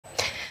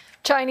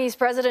Chinese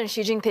President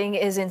Xi Jinping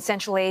is in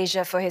Central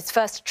Asia for his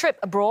first trip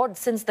abroad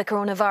since the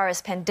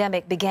coronavirus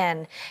pandemic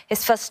began.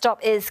 His first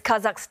stop is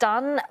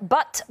Kazakhstan,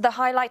 but the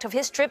highlight of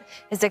his trip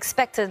is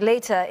expected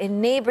later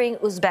in neighbouring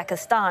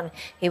Uzbekistan.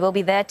 He will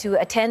be there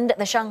to attend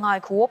the Shanghai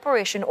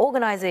Cooperation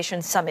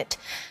Organisation Summit,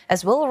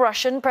 as will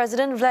Russian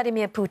President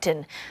Vladimir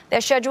Putin.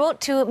 They're scheduled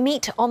to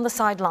meet on the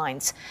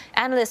sidelines.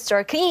 Analysts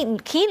are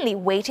keenly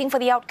waiting for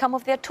the outcome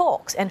of their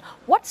talks and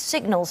what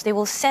signals they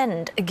will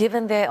send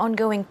given their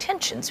ongoing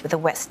tensions with the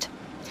West.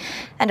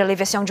 And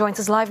Olivia Xiong joins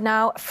us live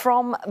now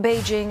from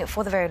Beijing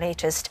for the very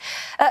latest.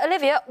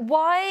 Olivia,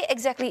 why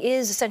exactly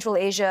is Central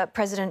Asia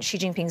President Xi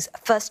Jinping's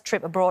first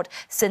trip abroad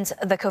since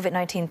the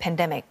COVID-19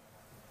 pandemic?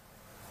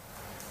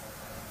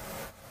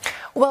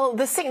 Well,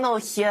 the signal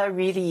here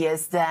really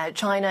is that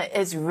China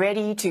is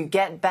ready to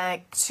get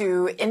back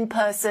to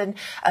in-person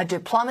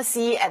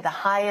diplomacy at the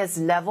highest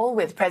level,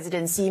 with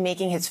President Xi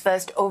making his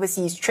first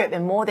overseas trip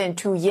in more than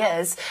 2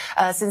 years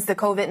since the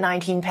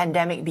COVID-19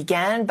 pandemic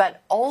began,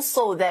 but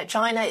also that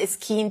China is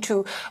keen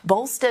to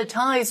bolster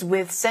ties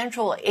with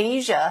Central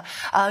Asia,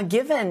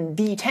 given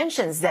the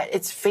tensions that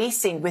it's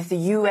facing with the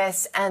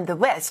U.S. and the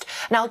West.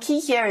 Now, key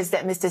here is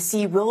that Mr.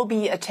 Xi will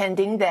be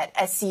attending that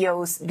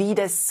SCO's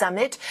Leaders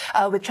Summit,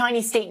 with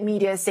Chinese state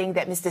media saying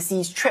that Mr.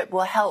 Xi's trip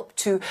will help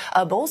to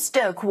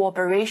bolster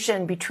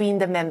cooperation between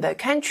the member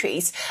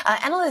countries.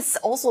 Analysts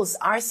also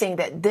are saying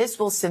that this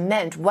will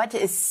cement what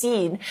is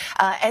seen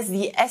as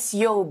the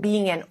SCO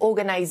being an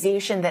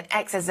organization that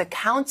acts as a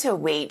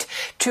counterweight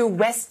to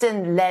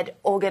Western-led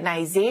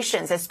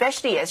organizations,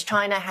 especially as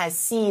China has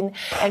seen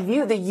and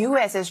viewed the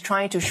U.S. as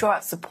trying to shore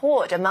up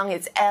support among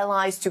its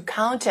allies to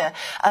counter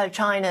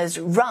China's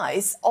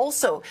rise.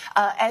 Also,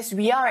 as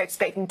we are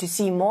expecting to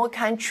see more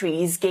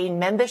countries gain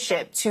membership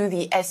to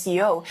the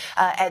SCO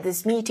at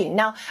this meeting.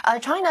 Now,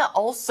 China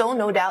also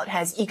no doubt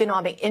has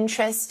economic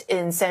interest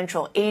in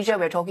Central Asia.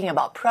 We're talking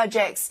about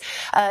projects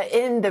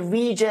in the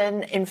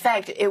region. In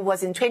fact, it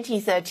was in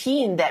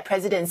 2013 that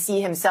President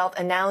Xi himself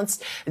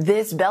announced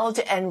this Belt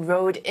and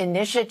Road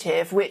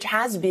Initiative, which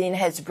has been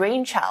his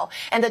brainchild.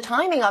 And the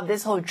timing of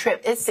this whole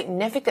trip is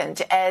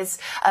significant, as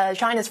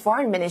China's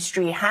foreign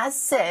ministry has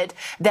said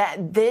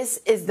that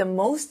this is the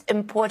most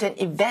important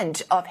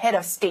event of head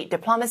of state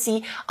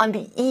diplomacy on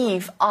the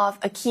eve of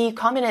a key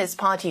Communist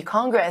Party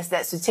Congress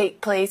that's to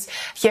take place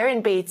here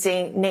in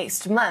Beijing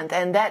next month.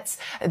 And that's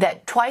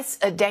that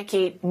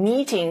twice-a-decade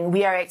meeting.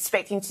 We are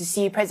expecting to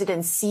see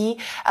President Xi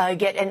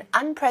get an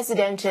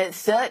unprecedented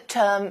third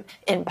term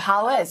in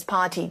power as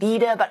party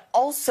leader, but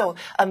also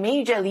a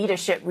major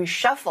leadership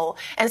reshuffle.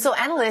 And so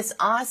analysts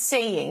are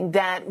saying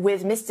that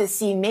with Mr.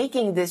 Xi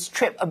making this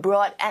trip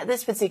abroad at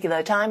this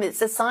particular time,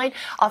 it's a sign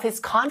of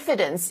his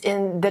confidence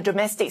in the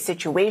domestic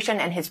situation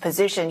and his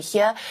position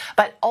here,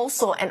 but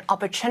also an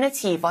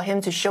opportunity for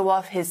him to show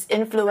off his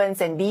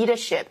influence and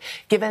leadership,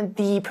 given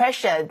the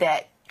pressure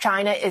that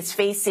China is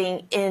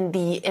facing in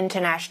the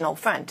international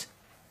front.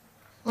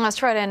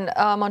 That's right. And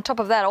on top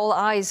of that, all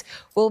eyes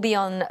will be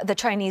on the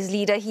Chinese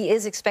leader. He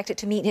is expected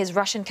to meet his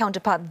Russian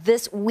counterpart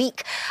this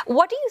week.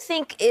 What do you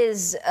think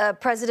is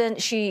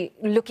President Xi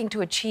looking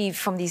to achieve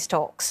from these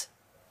talks?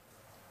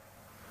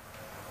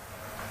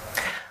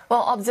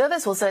 Well,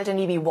 observers will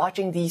certainly be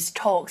watching these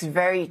talks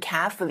very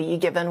carefully,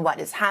 given what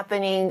is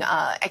happening.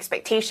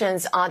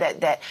 Expectations are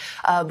that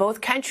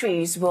both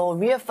countries will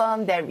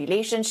reaffirm their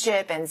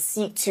relationship and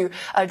seek to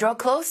draw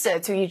closer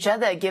to each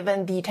other,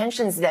 given the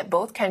tensions that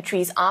both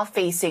countries are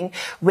facing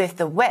with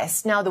the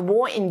West. Now, the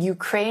war in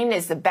Ukraine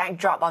is the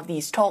backdrop of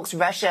these talks.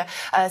 Russia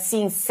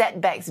seeing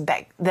setbacks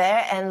back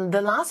there. And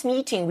the last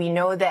meeting we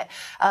know that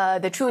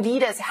the two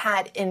leaders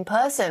had in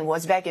person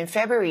was back in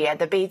February at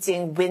the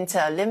Beijing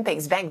Winter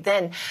Olympics. Back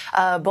then,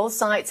 both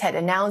sides had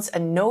announced a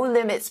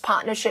no-limits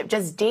partnership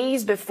just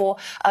days before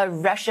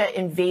Russia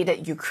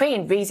invaded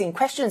Ukraine, raising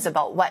questions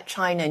about what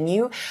China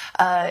knew,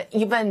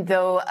 even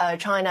though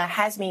China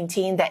has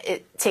maintained that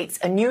it takes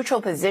a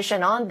neutral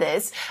position on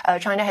this.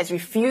 China has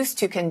refused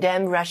to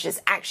condemn Russia's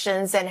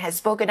actions and has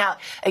spoken out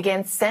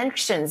against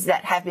sanctions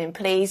that have been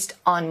placed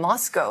on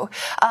Moscow.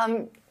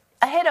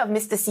 Ahead of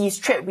Mr. Xi's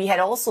trip, we had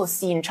also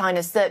seen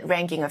China's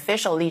third-ranking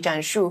official, Li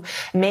Zhanshu,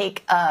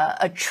 make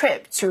a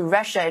trip to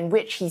Russia, in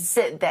which he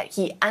said that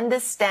he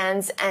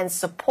understands and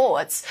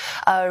supports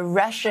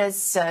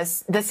Russia's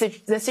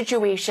the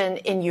situation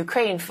in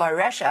Ukraine for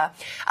Russia,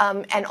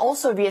 and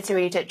also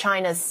reiterated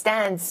China's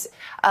stance,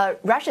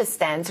 Russia's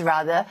stance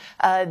rather,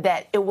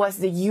 that it was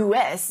the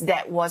U.S.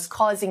 that was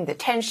causing the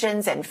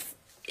tensions and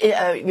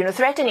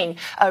threatening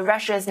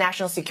Russia's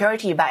national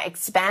security by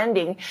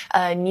expanding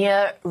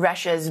near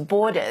Russia's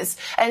borders.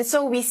 And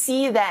so we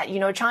see that,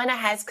 China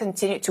has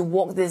continued to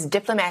walk this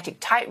diplomatic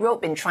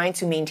tightrope in trying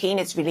to maintain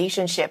its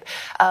relationship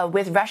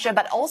with Russia,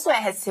 but also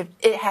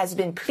it has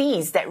been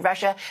pleased that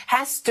Russia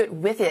has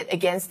stood with it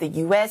against the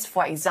U.S.,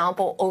 for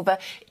example, over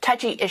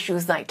touchy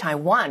issues like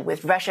Taiwan,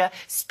 with Russia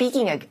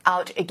speaking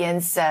out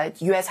against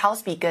U.S. House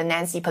Speaker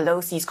Nancy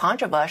Pelosi's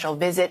controversial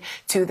visit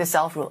to the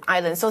Self-Ruled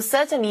Island. So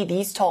certainly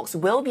these talks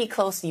will will be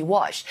closely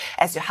watched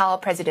as to how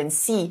President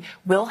Xi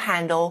will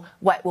handle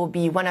what will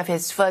be one of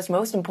his first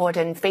most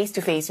important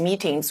face-to-face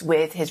meetings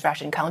with his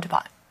Russian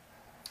counterpart.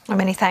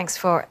 Many thanks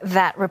for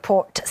that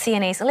report.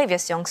 CNA's Olivia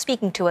Seong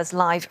speaking to us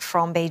live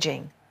from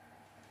Beijing.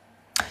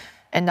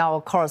 And now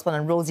our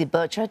correspondent Rosie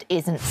Burchard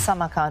is in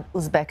Samarkand,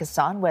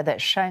 Uzbekistan, where the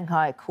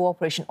Shanghai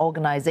Cooperation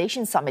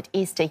Organisation Summit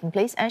is taking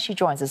place, and she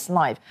joins us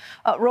live.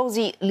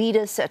 Rosie,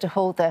 leaders set to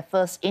hold their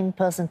first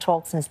in-person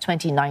talk since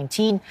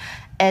 2019.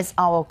 As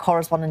our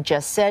correspondent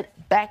just said,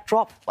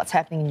 backdrop, what's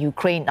happening in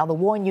Ukraine. Now, the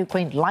war in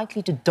Ukraine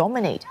likely to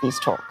dominate these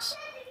talks.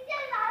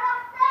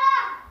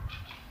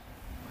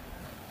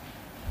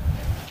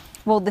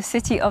 Well, the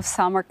city of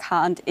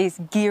Samarkand is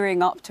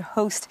gearing up to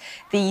host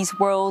these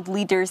world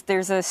leaders.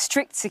 There's a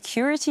strict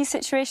security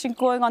situation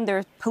going on. There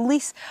are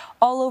police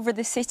all over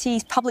the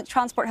city. Public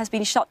transport has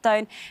been shut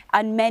down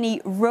and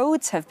many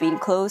roads have been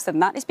closed.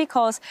 And that is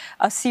because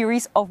a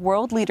series of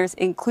world leaders,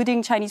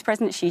 including Chinese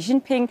President Xi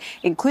Jinping,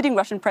 including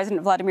Russian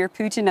President Vladimir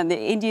Putin and the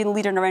Indian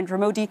leader Narendra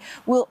Modi,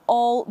 will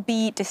all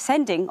be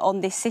descending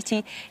on this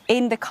city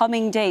in the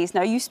coming days.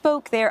 Now, you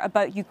spoke there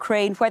about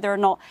Ukraine, whether or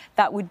not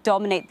that would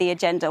dominate the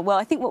agenda. Well,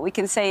 I think what we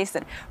can say is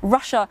that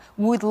Russia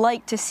would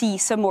like to see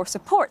some more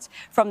support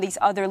from these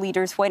other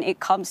leaders when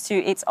it comes to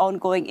its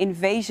ongoing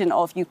invasion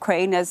of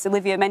Ukraine. As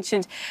Olivia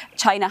mentioned,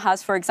 China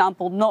has, for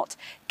example, not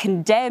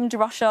condemned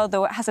Russia,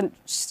 though it hasn't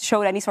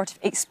shown any sort of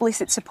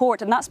explicit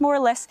support. And that's more or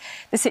less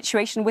the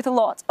situation with a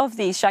lot of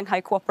these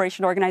Shanghai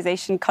Cooperation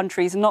Organisation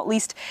countries, and not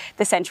least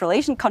the Central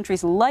Asian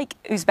countries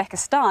like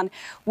Uzbekistan,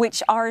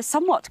 which are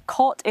somewhat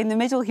caught in the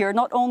middle here.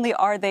 Not only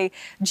are they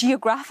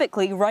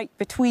geographically right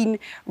between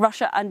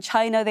Russia and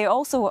China, they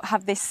also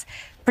have this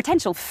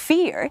potential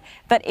fear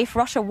that if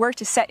Russia were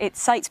to set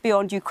its sights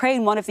beyond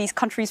Ukraine, one of these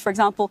countries, for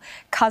example,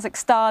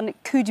 Kazakhstan,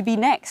 could be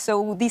next.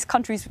 So these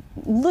countries,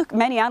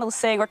 many analysts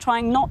saying, are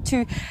trying not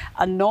to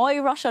annoy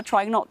Russia,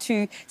 trying not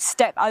to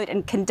step out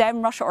and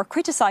condemn Russia or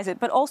criticize it,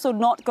 but also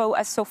not go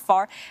as so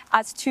far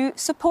as to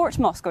support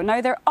Moscow.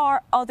 Now, there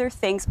are other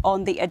things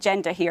on the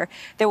agenda here.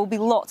 There will be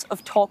lots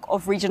of talk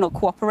of regional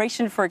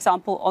cooperation, for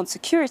example, on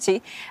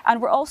security.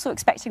 And we're also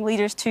expecting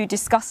leaders to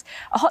discuss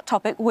a hot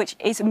topic, which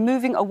is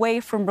moving away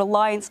from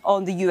reliance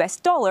on the US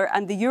dollar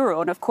and the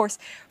euro. And of course,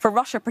 for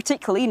Russia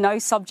particularly, now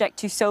subject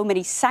to so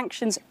many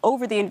sanctions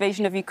over the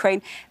invasion of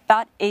Ukraine,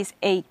 that is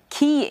a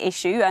key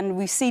issue. And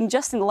we've seen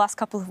just in the last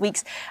couple of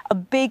weeks a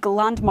big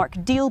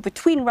landmark deal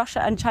between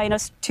Russia and China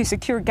to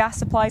secure gas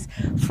supplies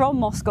from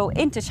Moscow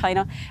into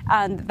China.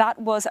 And that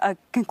was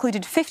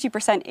concluded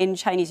 50% in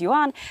Chinese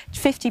yuan,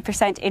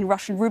 50% in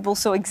Russian ruble.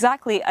 So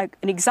exactly an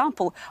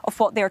example of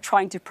what they're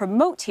trying to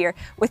promote here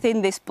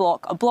within this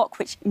bloc, a bloc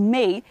which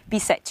may be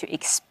set to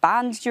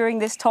expand during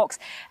these talks.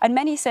 And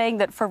many saying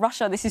that for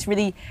Russia, this is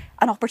really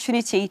an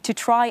opportunity to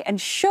try and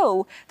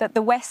show that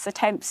the West's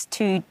attempts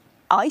to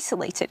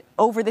isolate it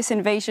over this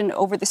invasion,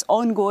 over this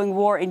ongoing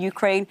war in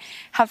Ukraine,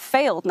 have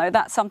failed. Now,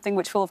 that's something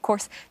which will, of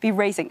course, be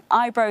raising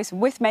eyebrows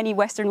with many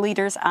Western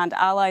leaders and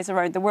allies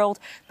around the world,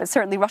 but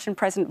certainly Russian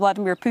President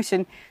Vladimir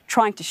Putin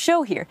trying to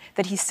show here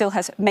that he still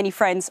has many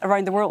friends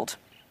around the world.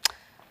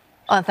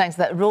 Thanks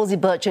for that. Rosie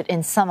Burchard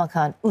in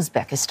Samarkand,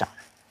 Uzbekistan.